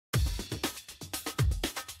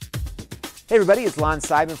Hey everybody, it's Lon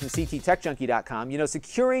Seidman from cttechjunkie.com. You know,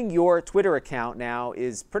 securing your Twitter account now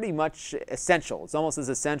is pretty much essential. It's almost as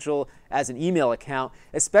essential as an email account,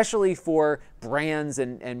 especially for brands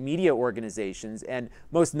and media organizations. And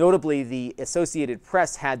most notably, the Associated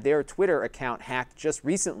Press had their Twitter account hacked just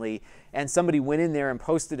recently, and somebody went in there and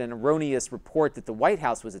posted an erroneous report that the White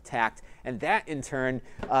House was attacked, and that in turn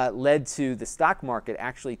led to the stock market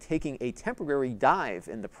actually taking a temporary dive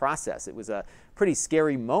in the process. It was a pretty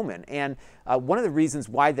scary moment, and one of the reasons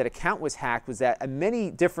why that account was hacked was that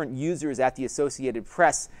many different users at the Associated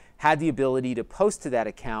Press had the ability to post to that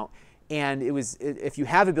account. And it was, if you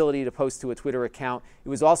have ability to post to a Twitter account, it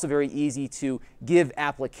was also very easy to give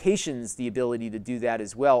applications the ability to do that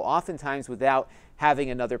as well, oftentimes without having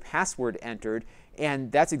another password entered.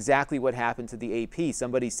 And that's exactly what happened to the AP.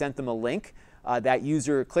 Somebody sent them a link. That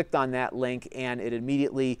user clicked on that link, and it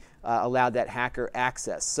immediately allowed that hacker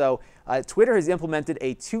access. So Twitter has implemented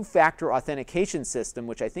a two-factor authentication system,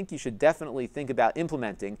 which I think you should definitely think about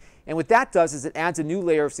implementing. And what that does is it adds a new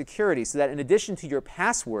layer of security so that in addition to your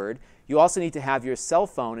password, you also need to have your cell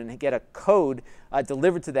phone and get a code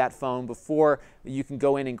delivered to that phone before you can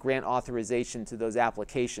go in and grant authorization to those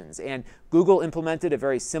applications. And Google implemented a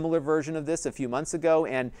very similar version of this a few months ago,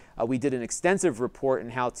 and we did an extensive report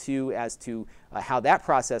and how-to as to how that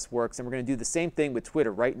process works. And we're going to do the same thing with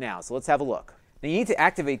Twitter right now. So let's have a look. Now you need to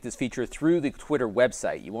activate this feature through the Twitter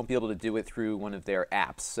website. You won't be able to do it through one of their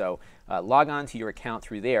apps. So log on to your account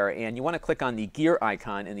through there, and you want to click on the gear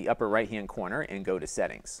icon in the upper right-hand corner and go to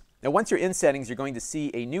Settings. Now once you're in Settings, you're going to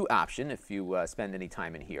see a new option, if you spend any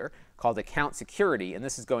time in here, called Account Security, and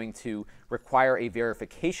this is going to require a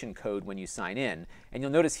verification code when you sign in. And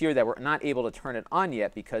you'll notice here that we're not able to turn it on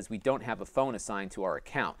yet because we don't have a phone assigned to our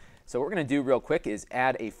account. So what we're going to do real quick is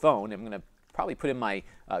add a phone. I'm going to probably put in my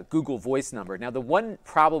Google Voice number. Now the one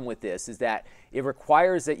problem with this is that it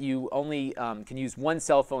requires that you only can use one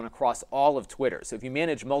cell phone across all of Twitter. So if you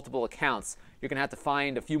manage multiple accounts, you're going to have to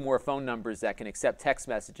find a few more phone numbers that can accept text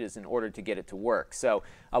messages in order to get it to work. So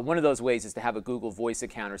one of those ways is to have a Google Voice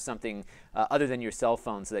account or something other than your cell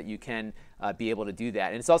phone so that you can be able to do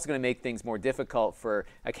that. And it's also going to make things more difficult for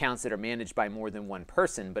accounts that are managed by more than one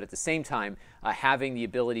person. But at the same time, having the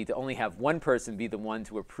ability to only have one person be the one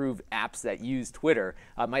to approve apps that use Twitter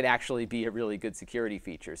might actually be a really good security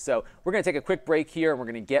feature. So we're going to take a quick break here, and we're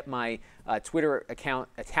going to get my Twitter account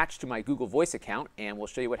attached to my Google Voice account, and we'll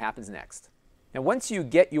show you what happens next. Now once you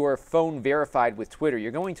get your phone verified with Twitter,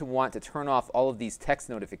 you're going to want to turn off all of these text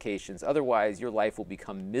notifications. Otherwise, your life will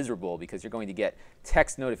become miserable because you're going to get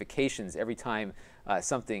text notifications every time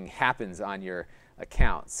something happens on your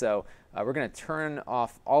account. So we're going to turn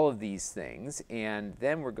off all of these things, and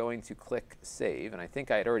then we're going to click Save. And I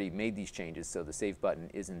think I had already made these changes, so the Save button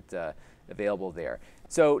isn't available there.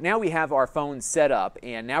 So now we have our phone set up,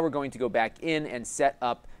 and now we're going to go back in and set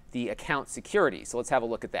up the account security. So let's have a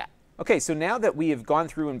look at that. Okay, so now that we have gone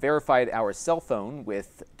through and verified our cell phone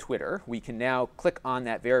with Twitter, we can now click on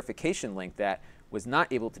that verification link that was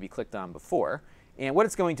not able to be clicked on before. And what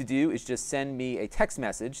it's going to do is just send me a text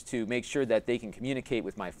message to make sure that they can communicate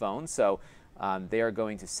with my phone. So they are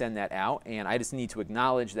going to send that out, and I just need to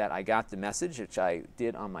acknowledge that I got the message, which I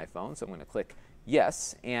did on my phone. So I'm going to click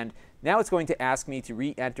Yes. And now it's going to ask me to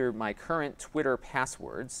re-enter my current Twitter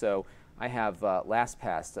password. So I have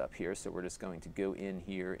LastPass up here, so we're just going to go in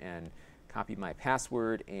here and copy my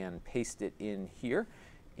password and paste it in here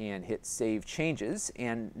and hit Save Changes.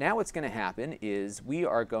 And now what's going to happen is we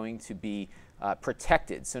are going to be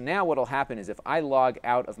protected. So now what will happen is if I log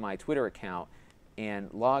out of my Twitter account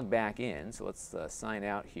and log back in, so let's sign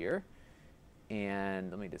out here, and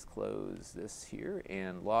let me just close this here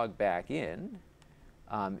and log back in.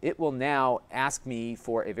 It will now ask me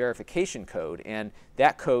for a verification code, and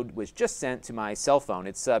that code was just sent to my cell phone.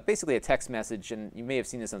 It's basically a text message, and you may have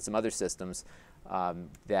seen this on some other systems,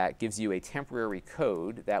 that gives you a temporary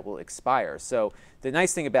code that will expire. So the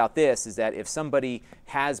nice thing about this is that if somebody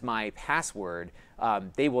has my password,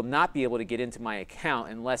 they will not be able to get into my account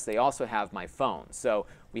unless they also have my phone. So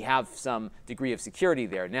we have some degree of security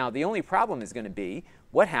there. Now the only problem is going to be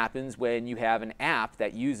what happens when you have an app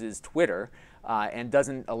that uses Twitter and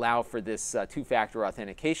doesn't allow for this two-factor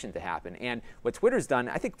authentication to happen. And what Twitter's done,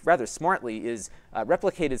 I think rather smartly, is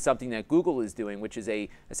replicated something that Google is doing, which is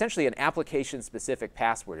essentially an application-specific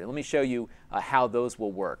password. And let me show you how those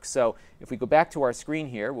will work. So if we go back to our screen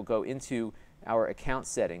here, we'll go into our account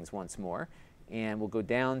settings once more, and we'll go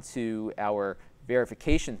down to our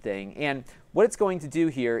verification thing. And what it's going to do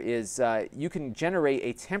here is you can generate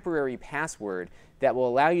a temporary password that will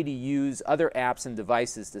allow you to use other apps and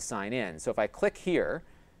devices to sign in. So if I click here,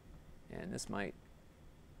 and this might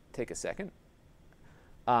take a second,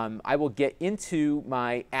 I will get into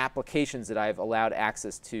my applications that I've allowed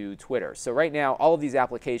access to Twitter. So right now, all of these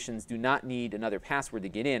applications do not need another password to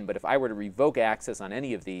get in, but if I were to revoke access on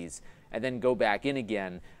any of these and then go back in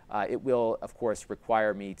again, it will, of course,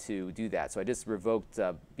 require me to do that. So I just revoked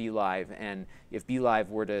BeLive, and if BeLive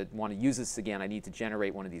were to want to use this again, I need to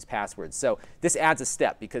generate one of these passwords. So this adds a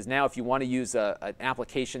step, because now if you want to use an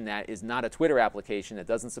application that is not a Twitter application, that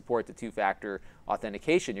doesn't support the two-factor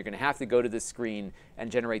authentication, you're going to have to go to this screen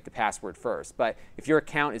and generate the password first. But if your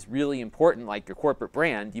account is really important, like your corporate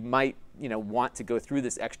brand, you might want to go through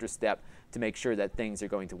this extra step to make sure that things are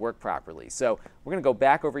going to work properly. So we're going to go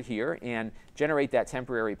back over here and generate that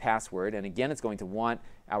temporary password. And again, it's going to want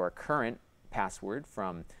our current password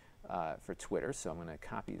for Twitter. So I'm going to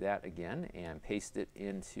copy that again and paste it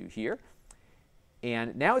into here.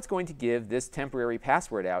 And now it's going to give this temporary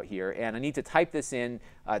password out here, and I need to type this in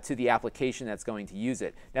to the application that's going to use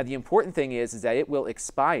it. Now the important thing is that it will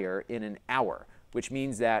expire in an hour, which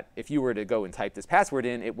means that if you were to go and type this password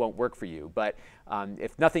in, it won't work for you. But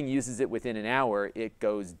if nothing uses it within an hour, it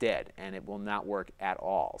goes dead and it will not work at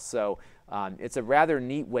all. So it's a rather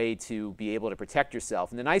neat way to be able to protect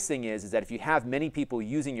yourself. And the nice thing is that if you have many people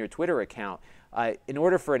using your Twitter account, in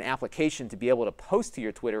order for an application to be able to post to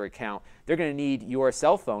your Twitter account, they're going to need your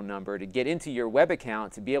cell phone number to get into your web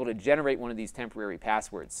account to be able to generate one of these temporary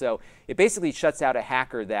passwords. So it basically shuts out a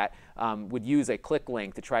hacker that would use a click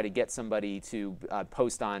link to try to get somebody to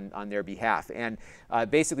post on their behalf. And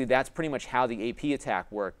basically that's pretty much how the AP attack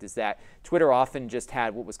worked, is that Twitter often just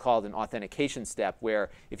had what was called an authentication step, where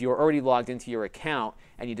if you were already logged into your account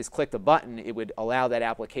and you just clicked a button, it would allow that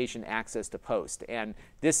application access to post. And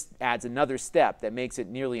this adds another step that makes it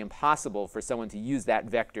nearly impossible for someone to use that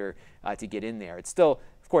vector to get in there. It's still,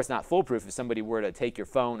 of course, not foolproof. If somebody were to take your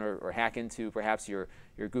phone or hack into perhaps your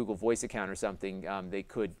Google Voice account or something, they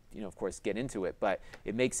could, of course, get into it, but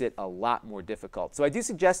it makes it a lot more difficult. So I do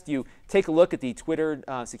suggest you take a look at the Twitter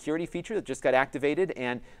security feature that just got activated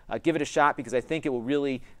and give it a shot, because I think it will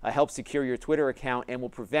really help secure your Twitter account and will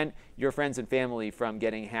prevent your friends and family from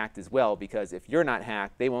getting hacked as well, because if you're not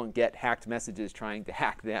hacked, they won't get hacked messages trying to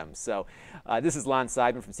hack them. So this is Lon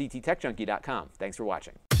Seidman from CTTechJunkie.com. Thanks for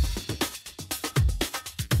watching.